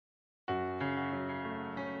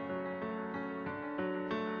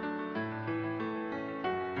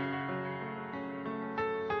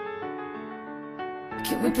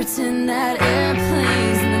Can we pretend that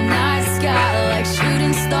airplanes in the night sky are like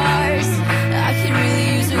shooting stars? I could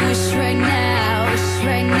really use a wish right now, wish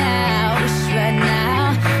right now, wish right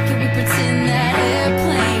now. Can we pretend that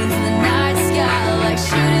airplanes in the night sky are like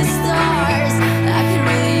shooting stars? I could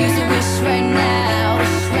really use a wish right now,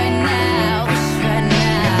 wish right now, wish right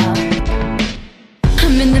now.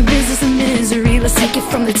 I'm in the business of misery, let's take it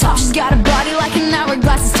from the top. She's got a body like an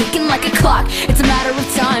hourglass, it's ticking like a clock. It's a matter of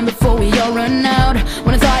time before we all run out.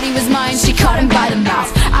 When I thought he was mine, she caught him by the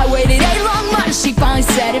mouth. I waited 8 long months, she finally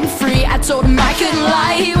set him free. I told him I couldn't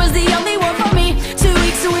lie, he was the only one for me. 2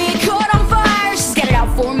 weeks and we had caught on fire. She's got it out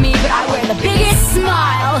for me, but I wear the biggest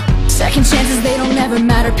smile. Second chances, they don't ever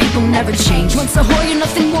matter, people never change. Once a whore, you're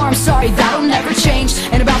nothing more, I'm sorry, that'll never change.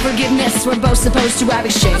 And about forgiveness, we're both supposed to have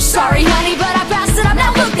exchange. Sorry honey, but I passed it up,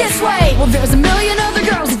 now look this way. Well, there's a million other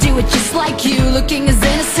girls that do it just like you, looking as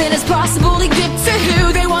innocent as possible to get to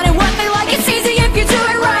who they want and what they like. It's easy if you do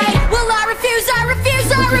it right. Well, I refuse, I refuse,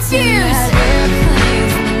 I refuse.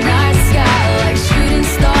 Airplanes in the night sky like shooting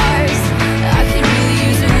stars. I could really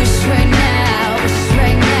use a wish right now, wish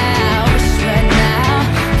right now, wish right now.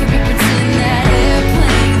 Can we pretend that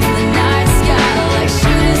airplanes in the night sky like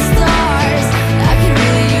shooting stars? I could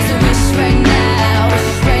really use a wish right now,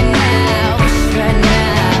 wish right now, wish right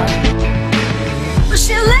now. Well,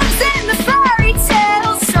 she lives in the fairy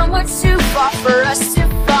tale, somewhere too far for us to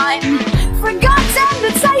find. Forgotten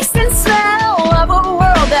the taste and smell of a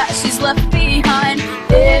world that she's left behind.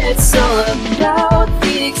 It's all about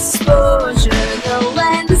the exposure, the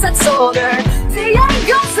lens that told her the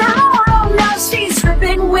angles are all. Now she's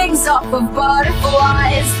ripping wings off of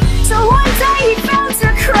butterflies. So one day he found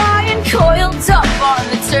her crying, coiled up on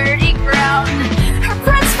the dirty ground. Her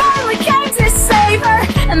prince finally came to save her,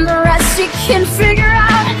 and the rest you can figure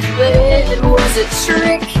out. But it was a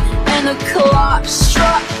trick, and the clock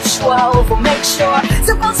struck 12. We'll make sure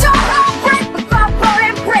to build your heart break, but pop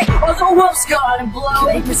and break, or the wolf's gonna blow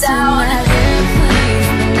it down.